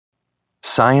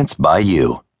Science by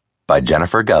You by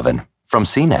Jennifer Guevin from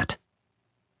CNET.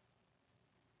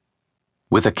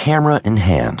 With a camera in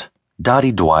hand,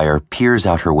 Dottie Dwyer peers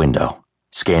out her window,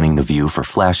 scanning the view for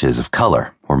flashes of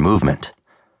color or movement.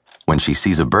 When she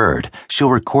sees a bird, she'll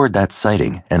record that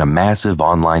sighting in a massive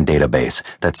online database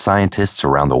that scientists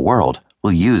around the world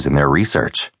will use in their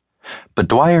research. But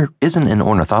Dwyer isn't an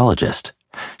ornithologist.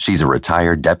 She's a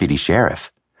retired deputy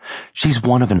sheriff. She's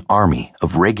one of an army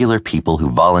of regular people who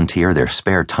volunteer their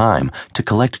spare time to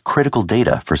collect critical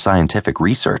data for scientific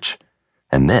research.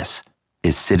 And this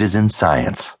is citizen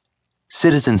science.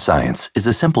 Citizen science is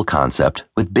a simple concept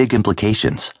with big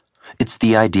implications. It's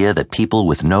the idea that people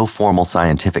with no formal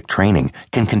scientific training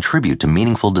can contribute to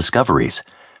meaningful discoveries,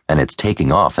 and it's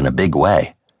taking off in a big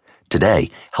way. Today,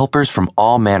 helpers from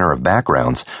all manner of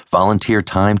backgrounds volunteer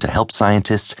time to help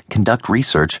scientists conduct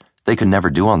research they could never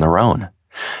do on their own.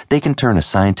 They can turn a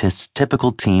scientist's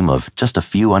typical team of just a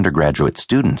few undergraduate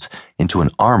students into an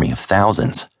army of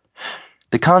thousands.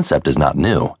 The concept is not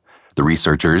new. The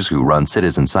researchers who run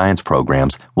citizen science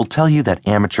programs will tell you that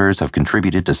amateurs have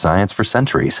contributed to science for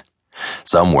centuries.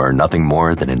 Some were nothing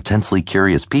more than intensely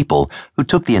curious people who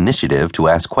took the initiative to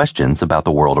ask questions about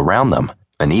the world around them,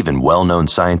 and even well-known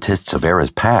scientists of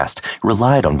eras past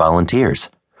relied on volunteers.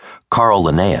 Carl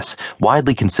Linnaeus,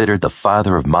 widely considered the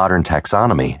father of modern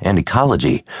taxonomy and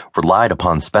ecology, relied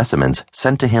upon specimens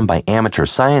sent to him by amateur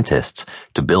scientists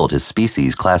to build his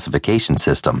species classification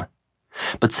system.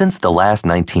 But since the last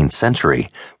 19th century,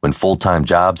 when full-time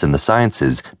jobs in the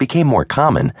sciences became more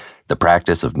common, the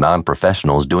practice of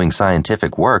non-professionals doing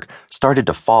scientific work started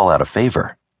to fall out of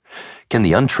favor. Can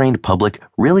the untrained public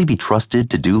really be trusted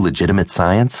to do legitimate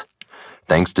science?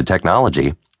 Thanks to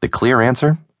technology, the clear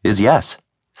answer is yes.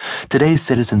 Today's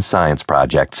citizen science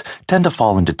projects tend to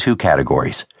fall into two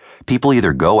categories. People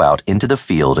either go out into the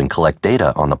field and collect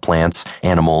data on the plants,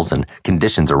 animals, and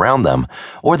conditions around them,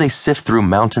 or they sift through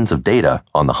mountains of data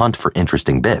on the hunt for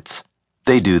interesting bits.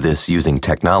 They do this using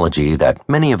technology that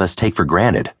many of us take for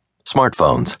granted: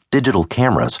 smartphones, digital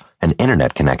cameras, and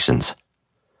internet connections.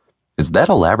 Is that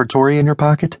a laboratory in your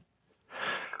pocket?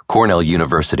 Cornell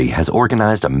University has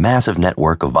organized a massive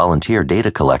network of volunteer data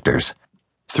collectors.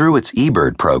 Through its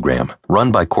eBird program,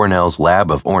 run by Cornell's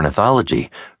Lab of Ornithology,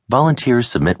 volunteers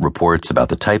submit reports about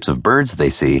the types of birds they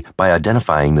see by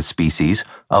identifying the species,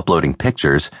 uploading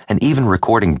pictures, and even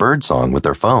recording birdsong with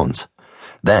their phones.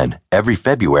 Then, every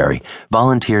February,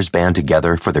 volunteers band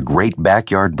together for the Great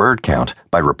Backyard Bird Count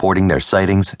by reporting their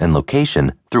sightings and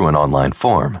location through an online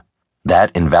form.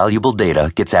 That invaluable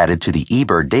data gets added to the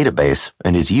eBird database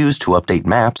and is used to update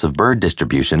maps of bird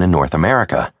distribution in North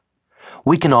America.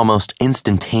 We can almost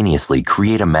instantaneously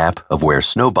create a map of where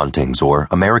snowbuntings or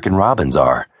American robins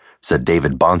are, said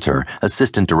David Bonter,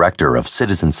 Assistant Director of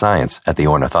Citizen Science at the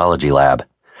Ornithology Lab.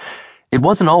 It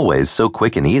wasn't always so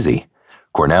quick and easy.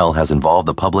 Cornell has involved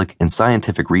the public in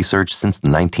scientific research since the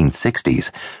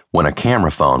 1960s, when a camera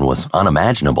phone was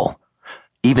unimaginable.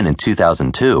 Even in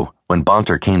 2002, when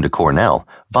Bonter came to Cornell,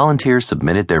 volunteers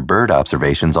submitted their bird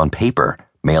observations on paper,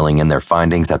 mailing in their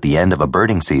findings at the end of a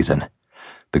birding season.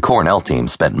 The Cornell team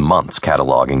spent months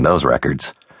cataloging those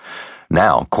records.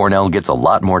 Now, Cornell gets a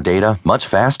lot more data much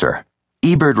faster.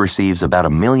 eBird receives about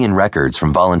 1 million records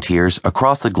from volunteers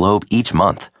across the globe each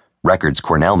month, records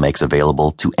Cornell makes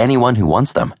available to anyone who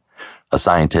wants them. A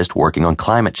scientist working on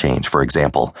climate change, for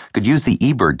example, could use the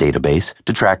eBird database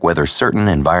to track whether certain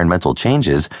environmental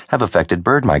changes have affected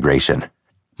bird migration.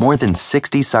 More than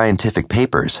 60 scientific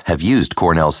papers have used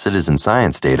Cornell's citizen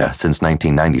science data since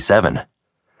 1997.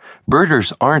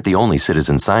 Birders aren't the only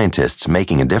citizen scientists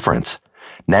making a difference.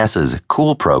 NASA's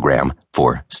COOL program,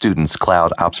 for Students'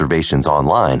 Cloud Observations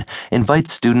Online,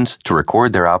 invites students to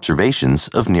record their observations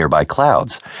of nearby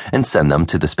clouds and send them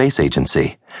to the space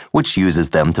agency, which uses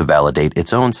them to validate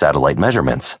its own satellite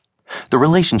measurements. The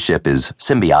relationship is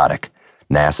symbiotic.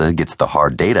 NASA gets the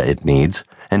hard data it needs,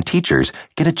 and teachers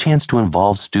get a chance to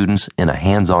involve students in a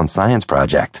hands-on science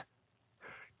project.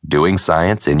 Doing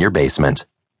science in your basement.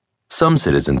 Some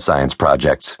citizen science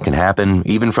projects can happen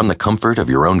even from the comfort of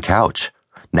your own couch.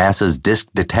 NASA's Disk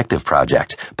Detective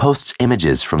Project posts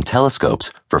images from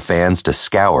telescopes for fans to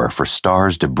scour for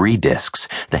stars' debris disks,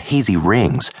 the hazy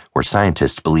rings where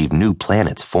scientists believe new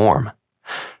planets form.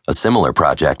 A similar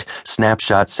project,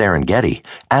 Snapshot Serengeti,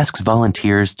 asks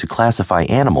volunteers to classify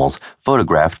animals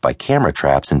photographed by camera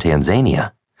traps in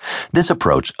Tanzania. This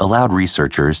approach allowed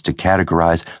researchers to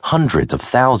categorize hundreds of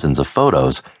thousands of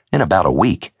photos in about a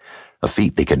week, a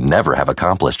feat they could never have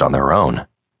accomplished on their own.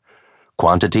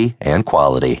 Quantity and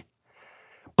quality.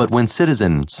 But when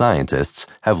citizen scientists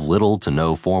have little to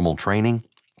no formal training,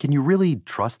 can you really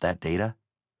trust that data?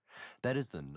 That is the